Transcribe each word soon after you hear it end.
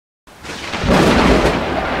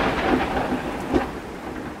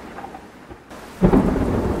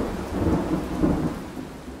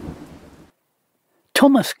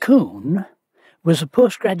Thomas Kuhn was a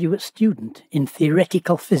postgraduate student in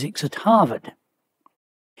theoretical physics at Harvard.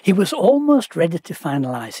 He was almost ready to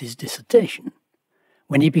finalize his dissertation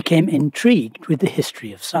when he became intrigued with the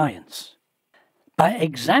history of science. By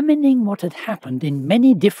examining what had happened in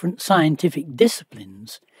many different scientific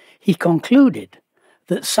disciplines, he concluded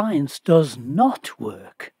that science does not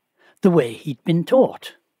work the way he'd been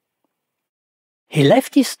taught. He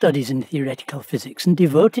left his studies in theoretical physics and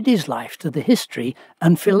devoted his life to the history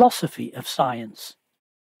and philosophy of science.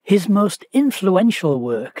 His most influential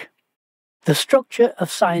work, The Structure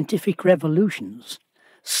of Scientific Revolutions,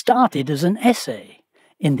 started as an essay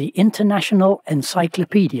in the International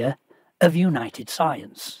Encyclopedia of United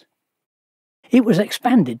Science. It was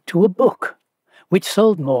expanded to a book, which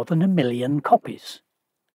sold more than 1 million copies.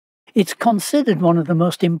 It's considered one of the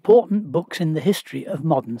most important books in the history of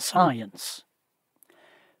modern science.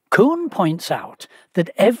 Kuhn points out that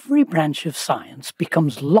every branch of science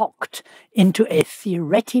becomes locked into a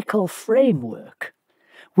theoretical framework,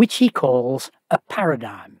 which he calls a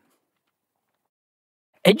paradigm.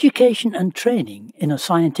 Education and training in a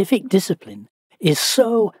scientific discipline is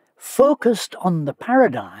so focused on the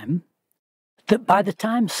paradigm that by the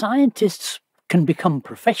time scientists can become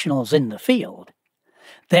professionals in the field,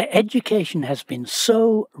 their education has been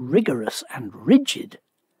so rigorous and rigid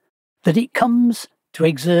that it comes to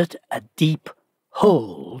exert a deep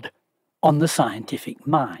hold on the scientific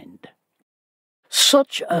mind.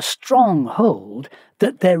 Such a strong hold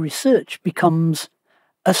that their research becomes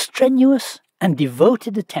a strenuous and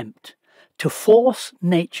devoted attempt to force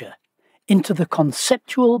nature into the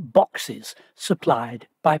conceptual boxes supplied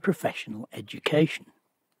by professional education.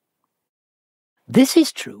 This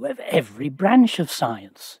is true of every branch of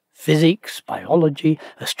science: physics, biology,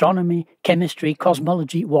 astronomy, chemistry,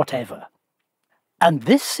 cosmology, whatever. And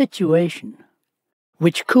this situation,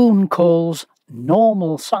 which Kuhn calls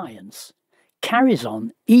normal science, carries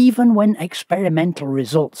on even when experimental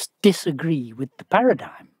results disagree with the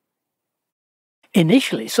paradigm.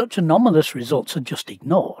 Initially, such anomalous results are just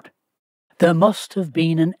ignored. There must have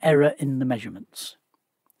been an error in the measurements.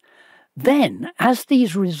 Then, as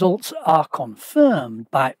these results are confirmed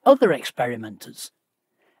by other experimenters,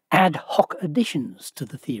 ad hoc additions to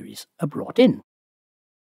the theories are brought in.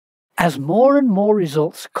 As more and more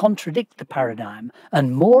results contradict the paradigm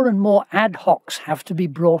and more ad hocs have to be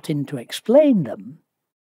brought in to explain them,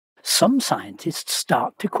 some scientists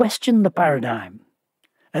start to question the paradigm.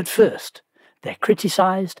 At first, they're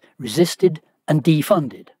criticised, resisted, and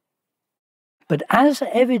defunded. But as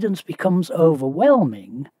evidence becomes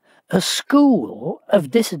overwhelming, a school of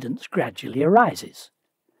dissidents gradually arises,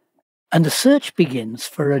 and a search begins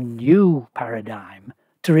for a new paradigm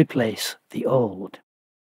to replace the old.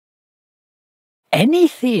 Any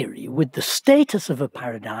theory with the status of a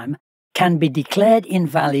paradigm can be declared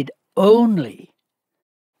invalid only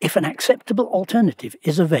if an acceptable alternative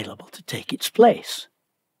is available to take its place.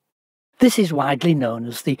 This is widely known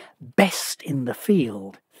as the best in the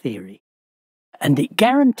field theory, and it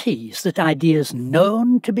guarantees that ideas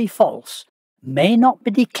known to be false may not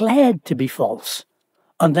be declared to be false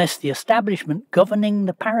unless the establishment governing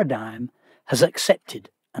the paradigm has accepted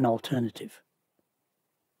an alternative.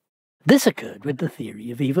 This occurred with the theory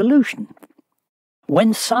of evolution.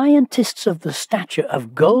 When scientists of the stature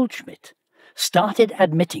of Goldschmidt started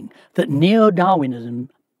admitting that neo-Darwinism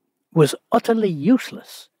was utterly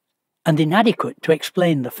useless and inadequate to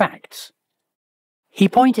explain the facts, he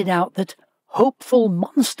pointed out that hopeful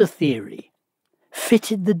monster theory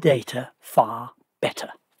fitted the data far better.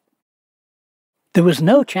 There was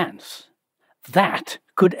no chance that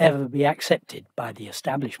could ever be accepted by the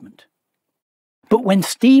establishment. But when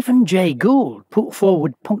Stephen Jay Gould put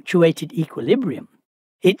forward punctuated equilibrium,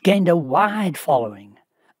 it gained a wide following,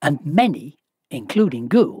 and many, including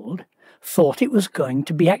Gould, thought it was going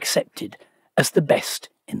to be accepted as the best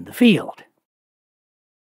in the field.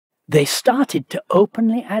 They started to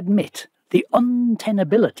openly admit the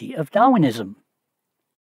untenability of Darwinism.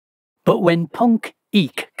 But when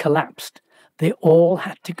Punk-Eek collapsed, they all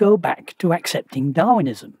had to go back to accepting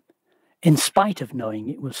Darwinism, in spite of knowing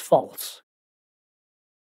it was false.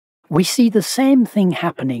 We see the same thing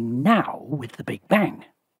happening now with the Big Bang.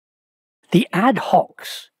 The ad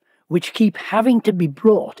hocs, which keep having to be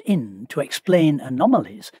brought in to explain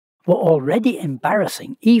anomalies, were already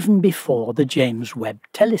embarrassing even before the James Webb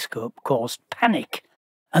Telescope caused panic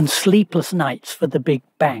and sleepless nights for the Big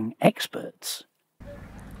Bang experts.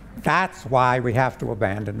 That's why we have to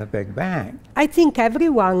abandon the Big Bang. I think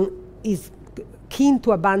everyone is keen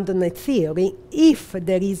to abandon a theory if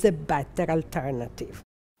there is a better alternative.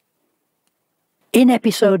 In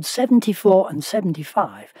episodes 74 and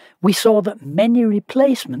 75, we saw that many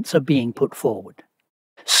replacements are being put forward.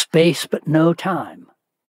 Space but no time,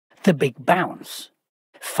 the Big Bounce,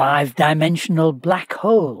 5-dimensional black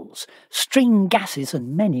holes, string gases,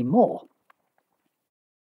 and many more.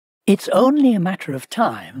 It's only a matter of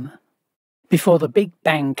time before the Big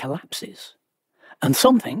Bang collapses, and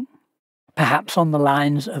something, perhaps on the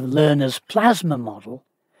lines of Lerner's plasma model,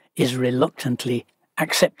 is reluctantly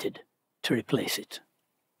accepted to replace it.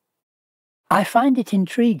 I find it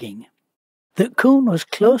intriguing that Kuhn was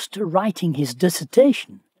close to writing his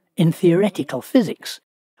dissertation in theoretical physics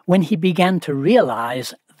when he began to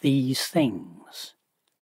realize these things.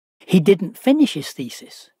 He didn't finish his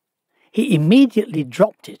thesis. He immediately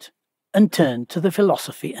dropped it and turned to the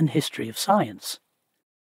philosophy and history of science.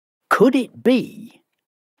 Could it be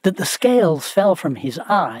that the scales fell from his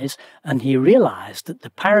eyes and he realized that the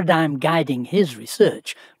paradigm guiding his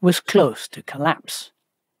research was close to collapse?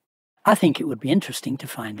 I think it would be interesting to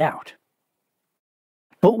find out.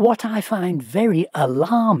 But what I find very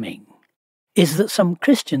alarming is that some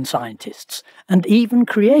Christian scientists and even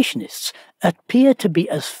creationists appear to be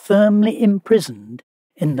as firmly imprisoned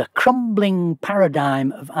in the crumbling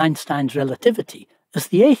paradigm of Einstein's relativity as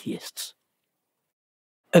the atheists.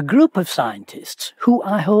 A group of scientists, who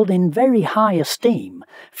I hold in very high esteem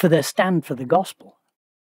for their stand for the gospel,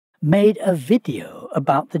 made a video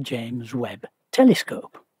about the James Webb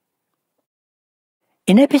Telescope.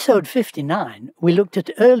 In episode 59, we looked at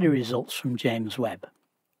early results from James Webb.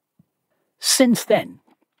 Since then,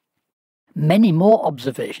 many more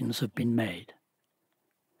observations have been made.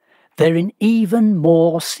 They're in even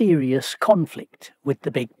more serious conflict with the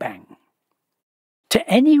Big Bang. To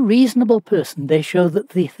any reasonable person, they show that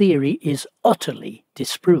the theory is utterly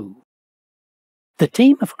disproved. The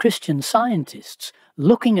team of Christian scientists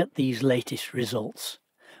looking at these latest results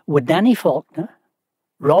were Danny Faulkner,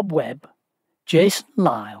 Rob Webb, Jason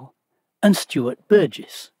Lisle, and Stuart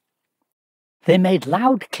Burgess. They made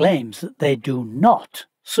loud claims that they do not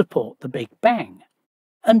support the Big Bang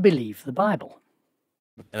and believe the Bible.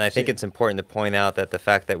 And I think it's important to point out that the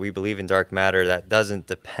fact that we believe in dark matter, that doesn't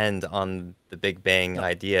depend on the Big Bang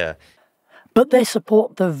idea. But they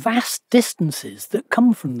support the vast distances that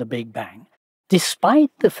come from the Big Bang,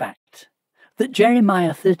 despite the fact that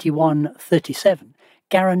Jeremiah 31:37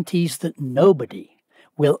 guarantees that nobody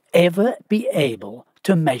will ever be able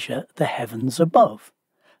to measure the heavens above,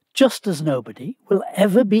 just as nobody will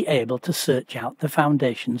ever be able to search out the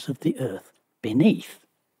foundations of the earth beneath.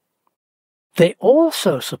 They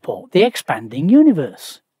also support the expanding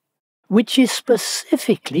universe, which is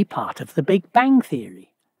specifically part of the Big Bang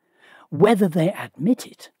theory, whether they admit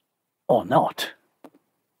it or not.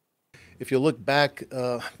 If you look back,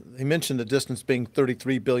 they mentioned the distance being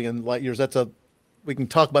 33 billion light years. We can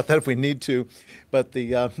talk about that if we need to, but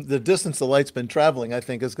the distance the light's been traveling, I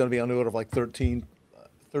think, is going to be on the order of like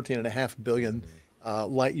 13.5 billion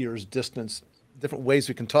light years distance. Different ways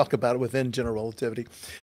we can talk about it within general relativity.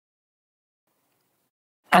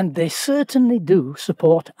 And they certainly do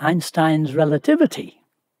support Einstein's relativity.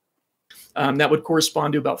 That would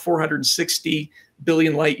correspond to about 460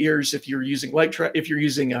 billion light years if you're using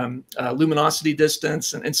luminosity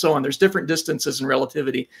distance and so on. There's different distances in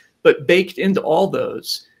relativity, but baked into all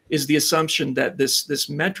those is the assumption that this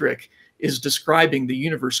metric is describing the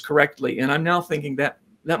universe correctly. And I'm now thinking that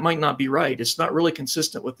that might not be right. It's not really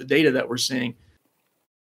consistent with the data that we're seeing.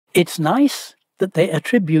 It's nice that they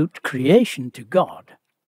attribute creation to God,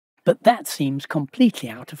 but that seems completely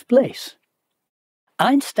out of place.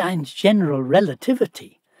 Einstein's general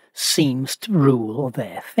relativity seems to rule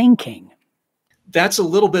their thinking. That's a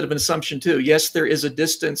little bit of an assumption too. Yes, there is a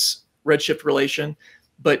distance redshift relation,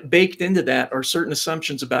 but baked into that are certain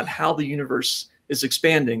assumptions about how the universe is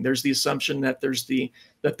expanding. There's the assumption that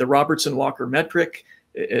that the Robertson-Walker metric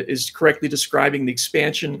is correctly describing the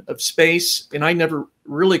expansion of space, and I never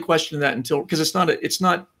really questioned that until, because it's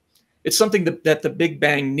something that the Big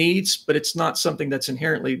Bang needs, but it's not something that's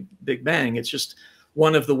inherently Big Bang. It's just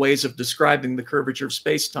one of the ways of describing the curvature of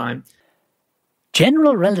space-time.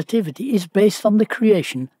 General relativity is based on the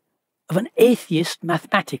creation of an atheist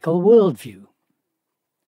mathematical worldview.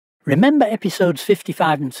 Remember episodes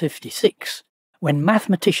 55 and 56, when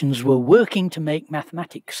mathematicians were working to make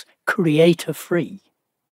mathematics creator-free.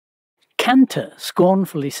 Cantor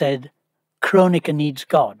scornfully said, "Kronecker needs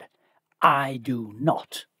God, I do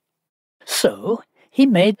not." So he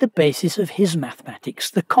made the basis of his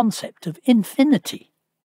mathematics the concept of infinity,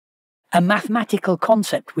 a mathematical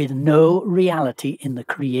concept with no reality in the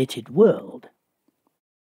created world.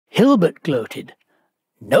 Hilbert gloated,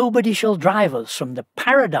 "Nobody shall drive us from the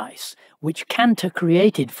paradise which Cantor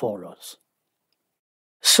created for us."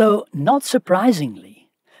 So, not surprisingly,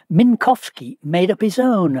 Minkowski made up his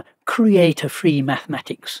own creator-free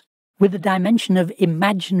mathematics with a dimension of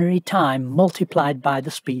imaginary time multiplied by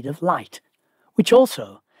the speed of light, which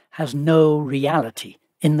also has no reality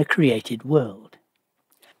in the created world.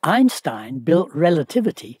 Einstein built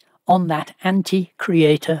relativity on that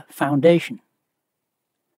anti-creator foundation.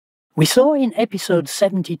 We saw in episodes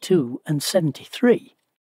 72 and 73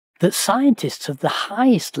 that scientists of the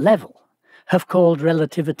highest level have called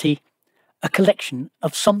relativity a collection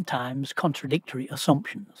of sometimes contradictory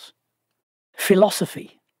assumptions.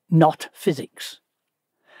 Philosophy, not physics.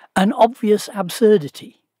 An obvious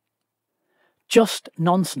absurdity. Just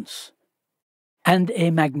nonsense. And a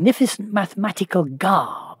magnificent mathematical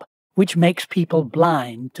garb which makes people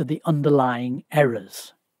blind to the underlying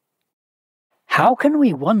errors. How can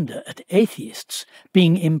we wonder at atheists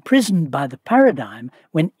being imprisoned by the paradigm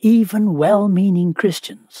when even well-meaning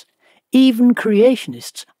Christians, even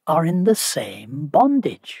creationists, are in the same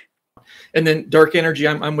bondage? And then dark energy,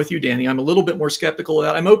 I'm with you, Danny. I'm a little bit more skeptical of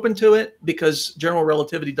that. I'm open to it because general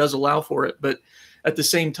relativity does allow for it. But at the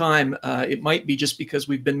same time, it might be just because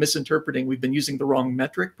we've been misinterpreting. We've been using the wrong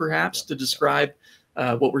metric, perhaps, to describe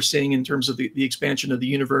what we're seeing in terms of the expansion of the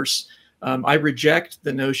universe. I reject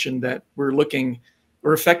the notion that we're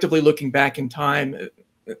effectively looking back in time.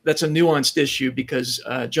 That's a nuanced issue because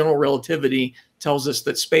general relativity tells us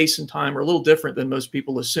that space and time are a little different than most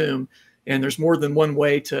people assume. And there's more than one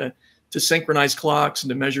way to synchronize clocks and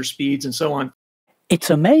to measure speeds and so on. It's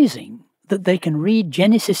amazing that they can read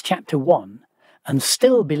Genesis chapter 1 and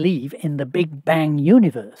still believe in the Big Bang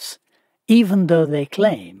universe, even though they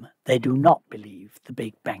claim they do not believe the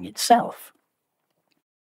Big Bang itself.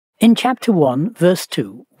 In chapter 1, verse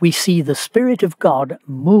 2, we see the Spirit of God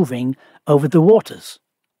moving over the waters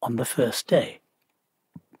on the first day.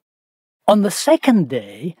 On the second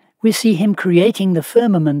day, we see him creating the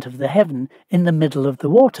firmament of the heaven in the middle of the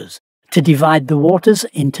waters, to divide the waters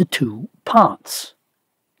into two parts.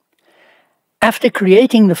 After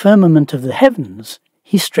creating the firmament of the heavens,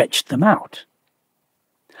 he stretched them out.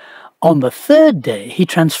 On the third day, he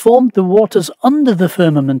transformed the waters under the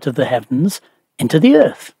firmament of the heavens into the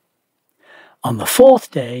earth. On the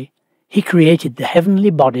fourth day, he created the heavenly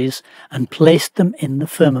bodies and placed them in the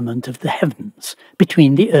firmament of the heavens,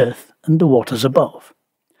 between the earth and the waters above.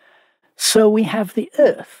 So we have the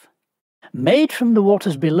earth, made from the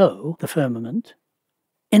waters below the firmament,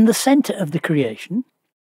 in the center of the creation,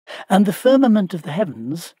 and the firmament of the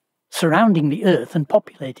heavens surrounding the earth and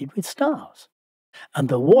populated with stars, and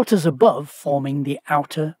the waters above forming the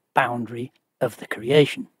outer boundary of the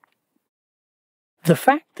creation. The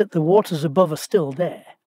fact that the waters above are still there,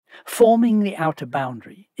 forming the outer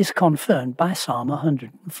boundary, is confirmed by Psalm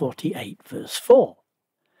 148, verse 4.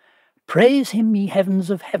 Praise him, ye heavens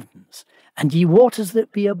of heavens, and ye waters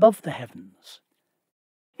that be above the heavens.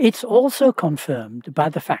 It's also confirmed by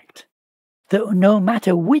the fact that no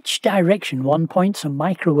matter which direction one points a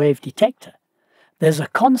microwave detector, there's a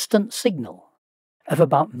constant signal of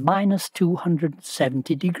about minus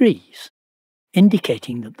 270 degrees,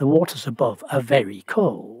 indicating that the waters above are very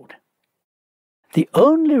cold. The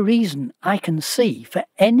only reason I can see for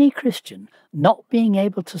any Christian not being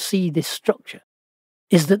able to see this structure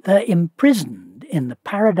is that they're imprisoned in the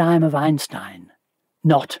paradigm of Einstein,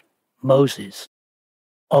 not Moses,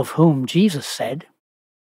 of whom Jesus said,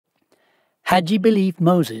 "Had ye believed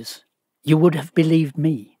Moses, you would have believed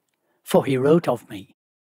me, for he wrote of me.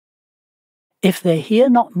 If they hear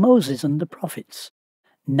not Moses and the prophets,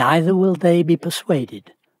 neither will they be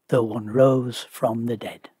persuaded, though one rose from the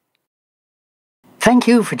dead." Thank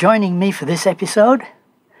you for joining me for this episode.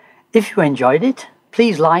 If you enjoyed it,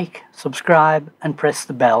 please like, subscribe, and press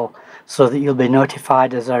the bell so that you'll be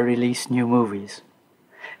notified as I release new movies.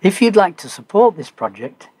 If you'd like to support this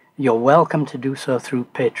project, you're welcome to do so through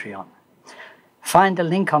Patreon. Find a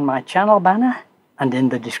link on my channel banner and in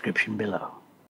the description below.